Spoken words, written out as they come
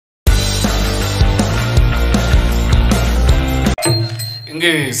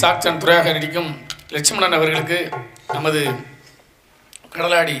இங்கு சாக்சன் துறையாக நடிக்கும் லட்சுமணன் அவர்களுக்கு நமது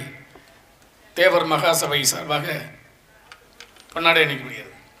கடலாடி தேவர் மகாசபை சார்பாக பொன்னாடை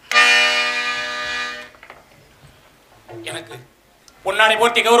அணிக்கப்படுகிறது. எனக்கு பொன்னாடை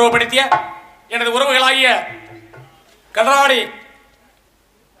போட்டி கௌரவப்படுத்திய எனது உறவுகளாகிய கடலாடி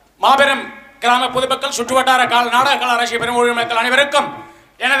மாபெரும் கிராம பொதுமக்கள் சுற்றுவட்டார நாடக கலா ரசிக பெருமொழி மக்கள் அனைவருக்கும்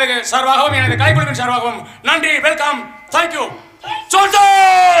எனது சார்பாகவும் எனது கலைக்குழுவின் சார்பாகவும் நன்றி, வெல்கம், தேங்க்யூ.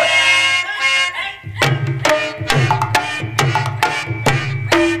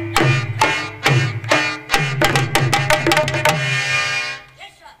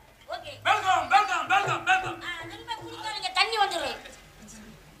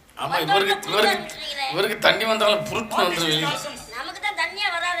 ஆமா, இவருக்கு தண்ணி வந்தாலும் புருட்டு வந்துடும்.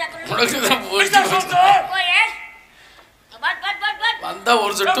 வந்தா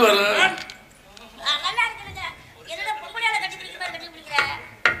ஒரு சொட்டு வரும்.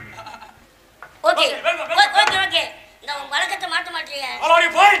 வழக்கத்தை மாட்ட மாட்டீங்க.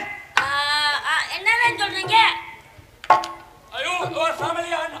 என்ன சொல்றீங்க?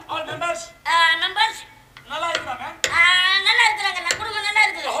 நல்லா இருக்கிறாங்க. குடும்பம் நல்லா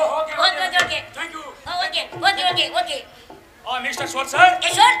இருக்குது. Okay okay okay. Thank you. Okay okay okay okay. Mister soul sir.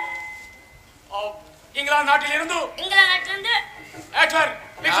 Yes sir. England நாட்டிலிருந்து ஆக்டர்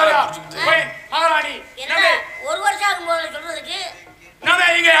விக்டோரியா குயின் மகாராணி என்ன ஒரு வருஷம் ஆகும் போல சொல்றதுக்கு நாம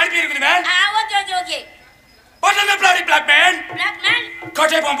இங்க அனுப்பி இருக்குது man. Okay okay okay. What is the bloody black man? Black man.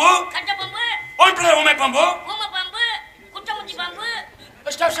 கட்டை பாம்பு. ஒன் பிளே ஊமை பாம்பு. குட்டமுச்சி பாம்பு.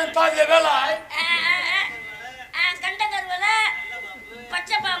 ஸ்டேஷன் பாதியில வேலை. கண்டங்கர் வேலை.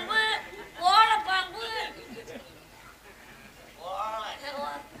 பச்சை பாம்பு. ஓலை பாம்பு.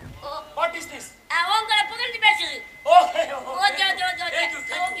 What is this? உங்களை புகழ்ந்து பேசுது. Okay okay okay okay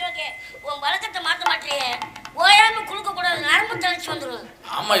okay okay. உன் வழக்கத்தை மாத்த மாட்டீங்க. ஓயாம குடுக்க கூடாது, நரம்பு தளர்ச்சி வந்துரும்.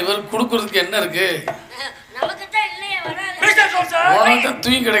 ஆமா, இவருக்கு குடுக்குறதுக்கு என்ன இருக்கு? நமக்கு தான் இல்லையே வராது. Mister soul sir. உனக்கு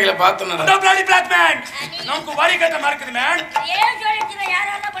தூங்கி கிடைக்கல பார்த்தனடா. The bloody black man. நமக்கு வரி கட்ட மார்க்குது மேன். ஏன் சொல்லிட்டு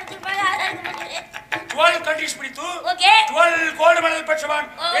யாரெல்லாம் படிச்சிருப்பாங்க ஆதாரம் பண்ணி 12 countries பிடித்து. ஓகே. 12 gold medal பெற்றவன்.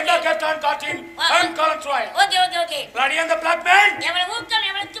 என்ன கேப்டன் கார்டின் and gallon TRAI. Okay okay okay. bloody and the black man. எவ்வளவு ஊக்கம்,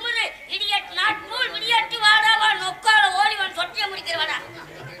 எவ்வளவு திமிரு. Idiot not மூல் விடியட்டு வாடாவா நொக்கால ஓடிவன் சொட்டிய முடிக்கிறவனா.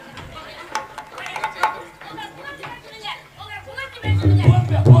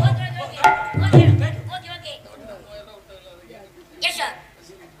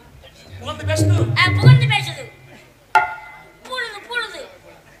 புகழ்ந்து பேசுது. புழுது புழுது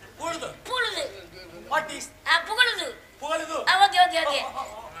புழுது புழுது. What is? புகழுது புகழுது. Okay okay okay.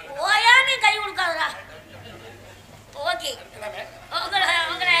 ஓயாம கை கொடுக்காதடா. ஓகே.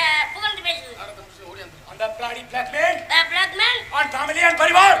 உங்களை புகழ்ந்து பேசுது. அந்த bloody black man. Black man. and family and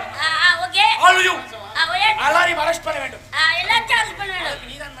Parivar. Okay. all of you. Okay. எல்லாரையும் அரெஸ்ட் பண்ண வேண்டும். எல்லாத்தையும் அரெஸ்ட் பண்ண வேண்டும்.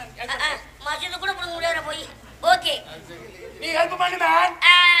 நீதான் மசூது கூட புடுங்க முடியாத போய். ஓகே. நீ ஹெல்ப் பண்ணு மேன்.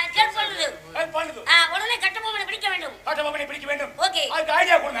 ஹெல்ப் பண்ணுது. ஹெல்ப் பண்ணுது. உடனே கட்டபொம்மனை பிடிக்க வேண்டும். கட்டபொம்மனை பிடிக்க வேண்டும். ஓகே. அதுக்கு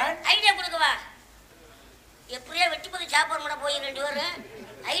ஐடியா கொடு மேன். ஐடியா கொடுக்கவா? எப்படியே வெட்டி போய் சாப்பாடு போய் 2 பேரும்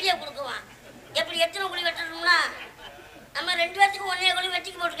ஐடியா கொடுக்குவான். எப்படி எத்தனை குழி வெட்டணும்னா நம்ம 2 பேத்துக்கு ஒன்னே குழி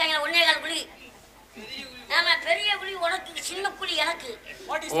வெட்டிக்கு போட்டுருக்காங்க. 1.25 குழி. ஆமா, பெரிய குழி உனக்கு, சின்ன குழி எனக்கு.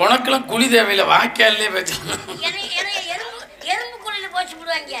 உனக்கெல்லாம் குழி தேவையில்லை, வாய்க்காலே வச்சு எறும்பு குழியில போச்சு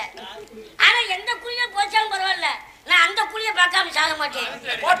விடுவாங்க. ஆனா எந்த குழியில போச்சாலும் பரவாயில்ல, நான் அந்த குழியை பார்க்காம சாக மாட்டேன்.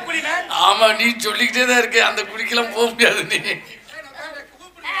 ஆமா, நீ சொல்லிக்கிட்டே தான் இருக்க, அந்த குழிக்கெல்லாம் போக முடியாது. நீ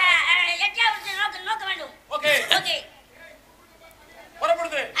நோக்க வேண்டும். Okay okay.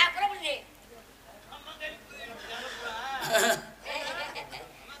 புறப்படுது. புறப்படுது.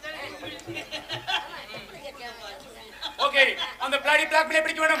 ஓகே. அந்த bloody black man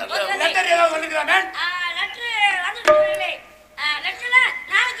பிடிக்க வேண்டும். லெட்டர் ஏதாவது வந்துக்குதா மேன்? லெட்டர் வந்துருக்குங்களே. லெட்டர்ல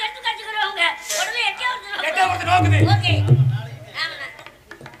நாளைக்கு எடுத்து கட்டிக்கிறவங்க உடனே லெட்டர் வந்து நோக்குது. ஓகே.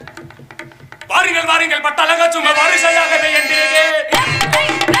 வாருங்கள் வாருங்கள் பட்டாளங்க சும்மா வரிசையாகவே என்றே.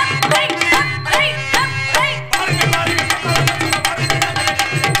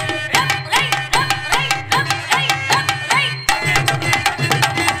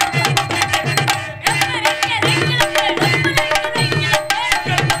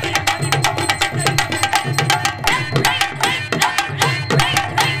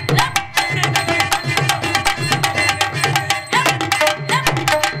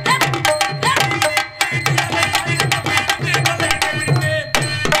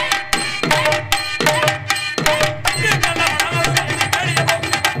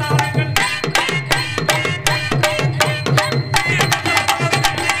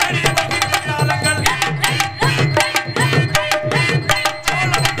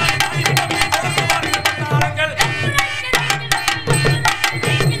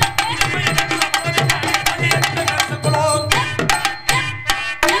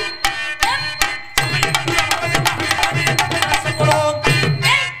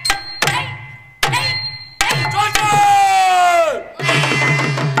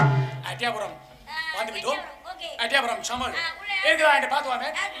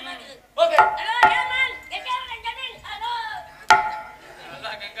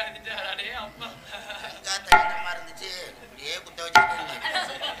 இருந்துச்சு இப்படியே குத்த வச்சுட்டு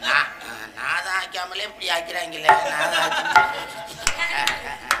நான் தான் ஆக்காமலே இப்படி ஆக்கிறாங்கல்ல.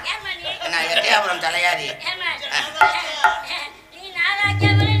 நான் எட்டையாபுரம் தலையாரி.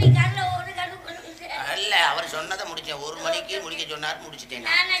 இல்ல அவர் சொன்னதை முடிச்சேன். 1 மணிக்கு முடிக்க சொன்னார், முடிச்சுட்டேன்.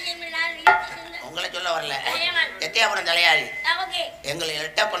 உங்களை சொல்ல வரல. எட்டையாபுரம் தலையாரி. எங்களை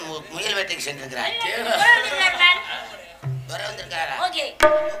எட்டப்பன் முயல் வேட்டைக்கு சென்றிருக்கிறார். வர வந்திருக்காரா?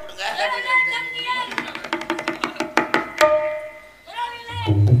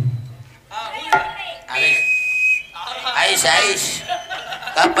 ஐஸ் ஐஸ்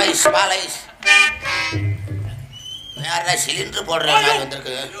கப் ஐஸ் பால் ஐஸ். யாரா சிலிண்டர் போடுற மாதிரி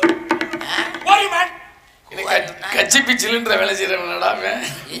வந்திருக்கு? கச்சிப்பி சிலிண்டரை வேலை செய்யறவனடா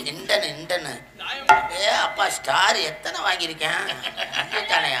இண்டனு இண்டனு. ஏ அப்பா ஸ்டார் எத்தனை வாங்கியிருக்கேன்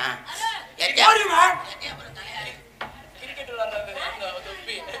தானையா?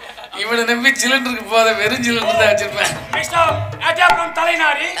 இவனை நம்பி சிலிண்டருக்கு போத வெறும் சிலிண்டர் தான் வச்சிருப்பேன்.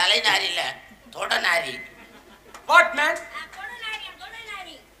 தலைநாரி தலைநாரி இல்ல தொடநாரி. What man?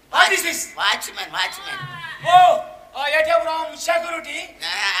 What is this? Watchman, watchman. Oh, Yathapuram security.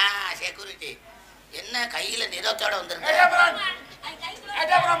 Security. என்ன கையில நிறத்தோட வந்திருக்க?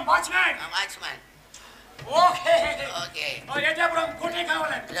 Yathapuram watchman. Watchman. Okay. Okay. Yathapuram கோட்டை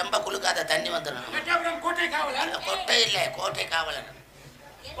காவலன். ரொம்ப குளுக்காத தண்ணி வந்துரும். Yathapuram கோட்டை காவலன். கோட்டை இல்ல கோட்டை காவலன்.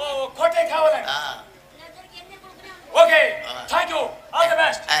 Oh, கோட்டை காவலன். Okay. Thank you. All the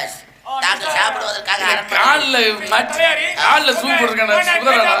best. Yes. தாங்க சாப்பிடுவதற்காக கால்ல சூப் இருக்கானே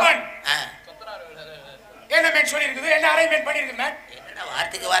சுதரடா. என்ன மேன் சொல்லி இருக்குது? என்ன அரேஞ்ச்மென்ட் பண்ணிருக்கு மேன்? என்னடா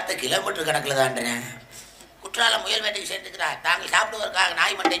வார்த்தைக்கு வார்த்தை கிலோமீட்டர் கணக்குல தான்றேன். குற்றால முயல் வேட்டைக்கு சென்றிருக்கிறார். தாங்கள் சாப்பிடுவதற்காக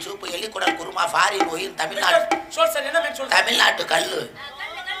நாய் மண்டை soup, எலிக்குடல் kurma, foreign wine, Tamil Nadu. சொல் சார், என்ன மேன் சொல்? தமிழ்நாட்டு கல்லு.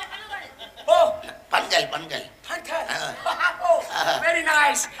 ஓ பண்கள் பண்கள். Very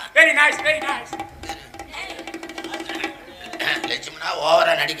nice very nice very nice. Lakshmana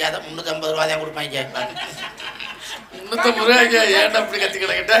ஓவரா நடிக்காத. 350 ரூபாய் தான் கொடுப்பாங்க. 350 ரூபாய்க்கு ஏன்டா அப்படி கத்தி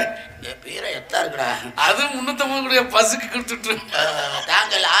கிடக்கிட்ட? பீரை எத்தா இருக்குடா. அது 350 ரூபாய் பசுக்கு கொடுத்துட்டு.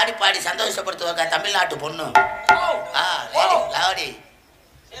 தாங்கள் ஆடி பாடி சந்தோஷப்படுத்துவாங்க தமிழ்நாட்டு பொண்ணு.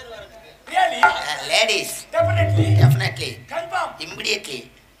 Ladies definitely immediately.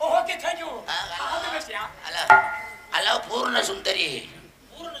 Okay thank you. All the best yeah. Hello பூர்ண சுந்தரி.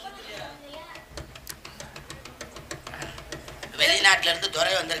 வெளிநாட்டுல இருந்து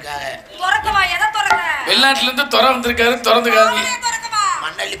துறை வந்திருக்காங்க. துறக்கவா? எதை துறக்க? வெளிநாட்டுல இருந்து துறை வந்திருக்காரு. திறந்து காமி.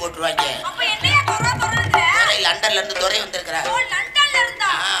 மண்ணள்ளி போட்டுருவாங்க. அப்ப என்னையா துறை துறன்ற? துறை லண்டன்ல இருந்து துறை வந்திருக்காங்க. ஓ லண்டன்ல இருந்தா.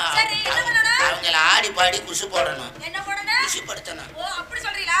 சரி என்ன பண்ணனும்? அவங்கள ஆடி பாடி குஷு போடணும். என்ன போடணும்? குஷு படுத்தணும். ஓ அப்படி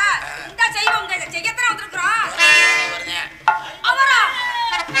சொல்றீங்களா? இந்த செய்வோங்க. செய்யத்தற வந்திருக்கோம். வருங்க. அவரா?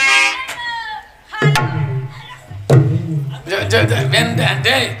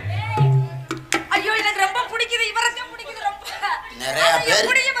 டேய் ஐயோ எனக்கு ரொம்ப பிடிக்குது. இவரத்தான் பிடிக்குது ரொம்ப. நிறைய பேர்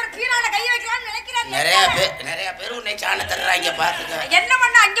புடிங்க பாரு கீழால கை வைக்கலாம்னு நினைக்கிறாங்க. நிறைய பேர் உன்னை சாண தர்றாங்க பாத்துக்க. என்ன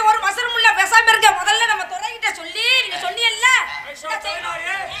பண்ண அங்க ஒரு மசரும் இல்ல பேசாம இருங்க. முதல்ல நம்ம துறைகிட்ட சொல்லி நீங்க சொன்னீல்ல.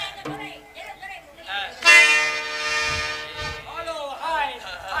 Hello hi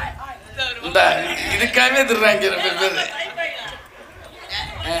hi hi. இந்த இதுக்காகவே திருறாங்க ரெண்டு பேர்.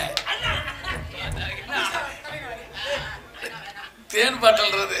 தேன்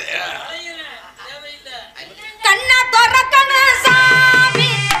பாட்டல்றது கண்ணா துறக்கணும் சாமி,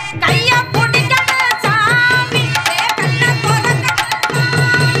 கைய பிடிக்கணும் சாமி. கண்ணா துறக்கணும்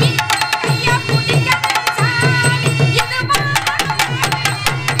சாமி, கைய பிடிக்கணும் சாமி. இது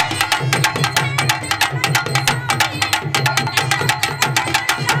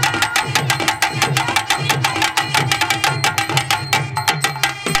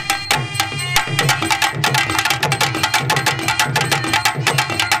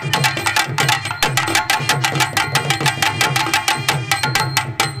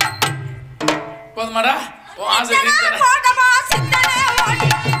போதுமாடா? ஓ ஆசை போடமா சிந்தனை ஓடி.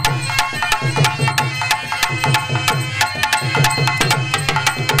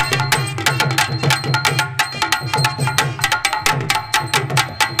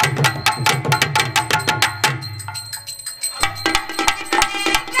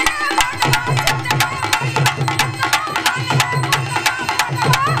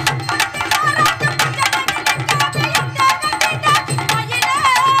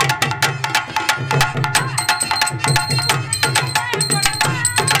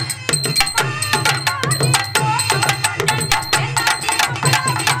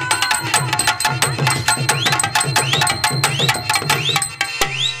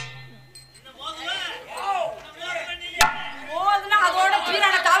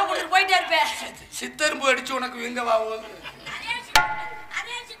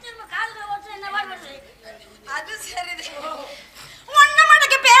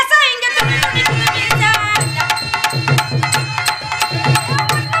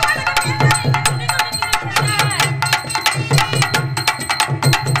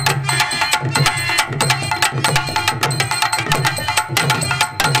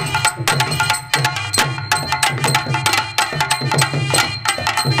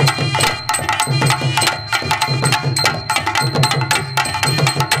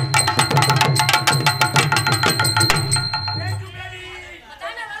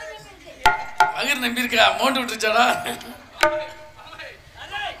 மோண்டு விட்டுருச்சாடா?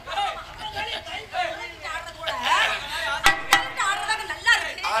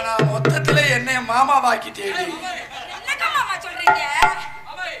 ஆனா மொத்தத்துல என்னைய மாமாவாக்கிட்டேடி.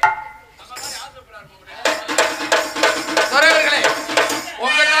 துறைவர்களே,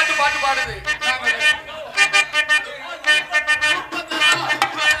 உங்க நாட்டு பாட்டு பாடுது.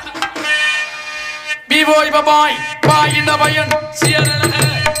 பிவோய் பபாய் பாயிண்ட பையன் சியரல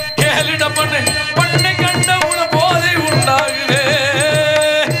கேளிட பண்ணு பண்ணை கண்ட உன போதை உண்டாகுதே.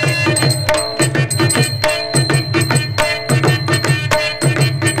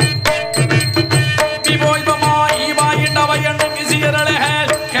 பிவோய் பபாய் பாயிண்ட பையன் சியரல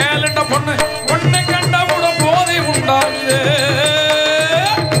கேளிட பண்ணு பண்ணை கண்ட உன போதை உண்டாகுதே.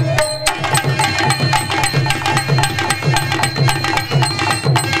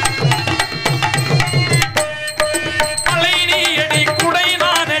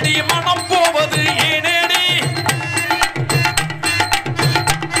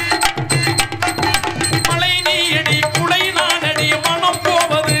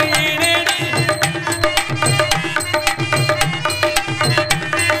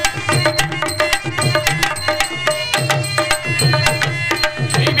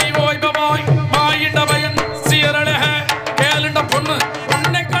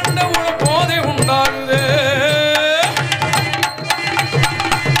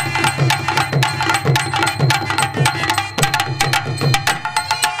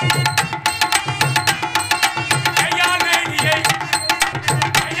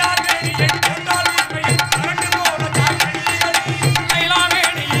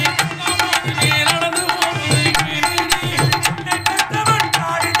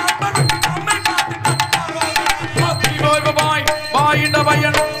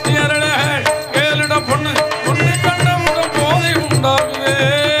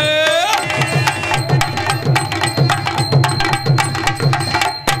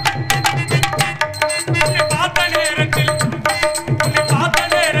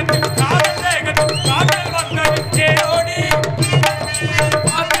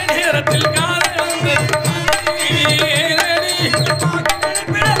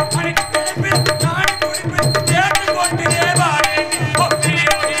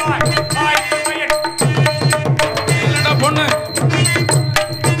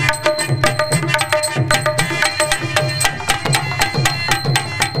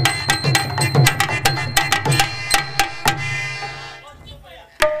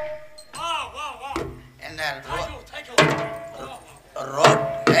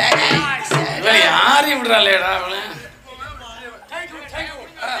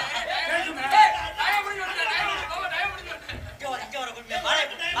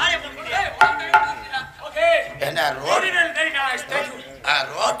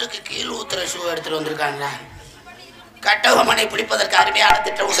 ரோட்டுக்கு கீழ் ஊத்துற ஷூ எடுத்துட்டு வந்திருக்காங்க. கட்டபொம்மனை பிடிப்பதற்கு அருமையான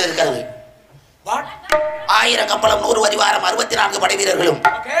திட்டம் ஒன்று இருக்கிறது. 1000 கம்பளம் 100 அதிவாரம் 64 படை வீரர்களும்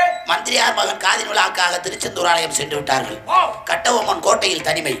மந்திரியார் மகன் காதின் விழாக்காக திருச்செந்தூர் ஆலயம் சென்று விட்டார்கள். கட்டபொம்மன் கோட்டையில்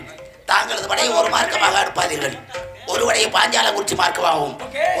தனிமை. தாங்களது படையை ஒரு மார்க்கமாக அனுப்பாதீர்கள். ஒரு படையை பாஞ்சாலங்குறிச்சி மார்க்கமாகவும்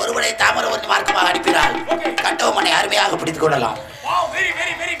ஒரு படையை தாமிரபரணி மார்க்கமாக அனுப்பினால் கட்டபொம்மனை அருமையாக பிடித்துக் கொள்ளலாம்.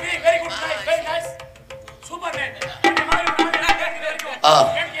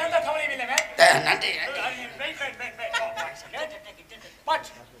 நன்றி.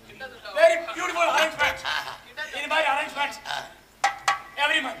 Very beautiful arrangement. In my arrangement.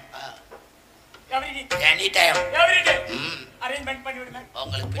 Every month. Every week. Any time. Every day. Arrangement பண்ணி விடுங்க.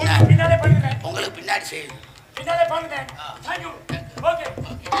 உங்களுக்கு பின்னாலே பண்ணுங்க. உங்களுக்கு பின்னாடி செய்யுங்க. பின்னாலே பண்ணுங்க. Thank you. Okay.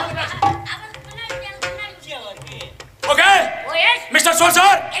 Okay. Oh yes. Mr.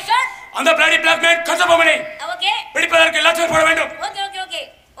 Soldier. Yes sir. அந்த bloody black man கட்டபொம்மனை Okay. பிடிப்பதற்கு எல்லாத்தையும் போட வேண்டும். Okay.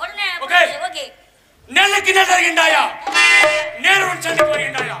 உடனே okay. நெல்லுக்கு நெல் தருகின்றாயா? நேருடன் சண்டை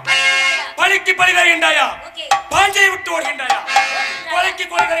போடுகின்றாயா? பழிக்கு பழி வருகின்றாயா? பாஞ்சையை விட்டு ஓடுகின்றாயா? கொலைக்கு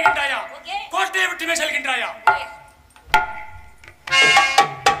கொலை வருகின்றாயா? கோட்டையை விட்டு செல்கின்றாயா?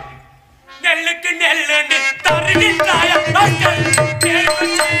 நெல்லுக்கு நெல் தருகின்றாயா? நேருடன் சண்டை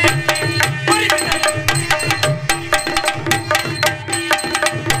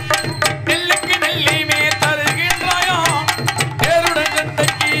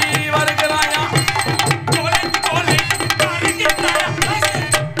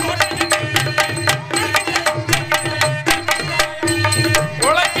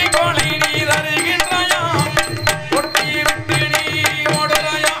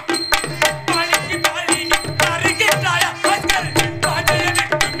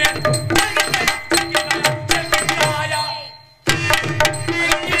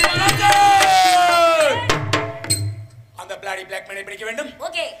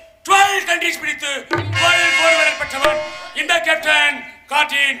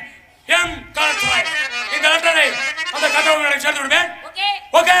மார்டின் எம் கால்ட்ராய். இந்த லெட்டரை அந்த கட்டவுடன் சேர்த்து விடுவேன். Okay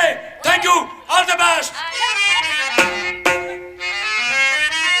okay, thank you, all the best.